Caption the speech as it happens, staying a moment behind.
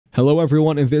Hello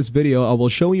everyone, in this video I will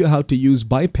show you how to use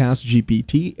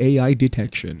BypassGPT AI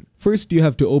detection. First, you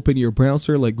have to open your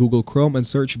browser like Google Chrome and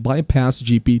search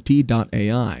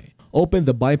bypassgpt.ai. Open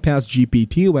the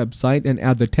BypassGPT website and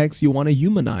add the text you want to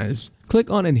humanize. Click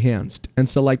on Enhanced and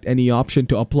select any option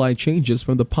to apply changes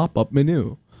from the pop-up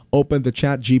menu. Open the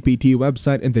ChatGPT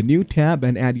website in the new tab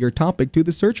and add your topic to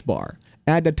the search bar.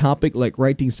 Add a topic like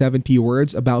writing 70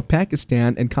 words about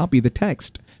Pakistan and copy the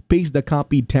text. Paste the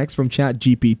copied text from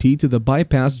ChatGPT to the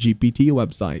BypassGPT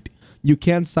website. You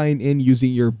can sign in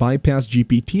using your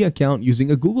BypassGPT account using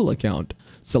a Google account.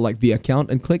 Select the account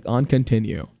and click on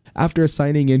Continue. After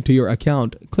signing into your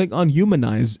account, click on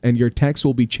Humanize and your text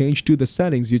will be changed to the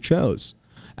settings you chose.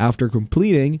 After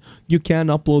completing, you can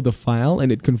upload the file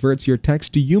and it converts your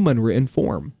text to human written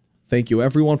form. Thank you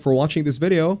everyone for watching this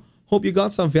video. Hope you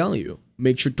got some value.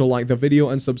 Make sure to like the video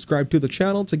and subscribe to the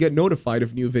channel to get notified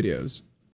of new videos.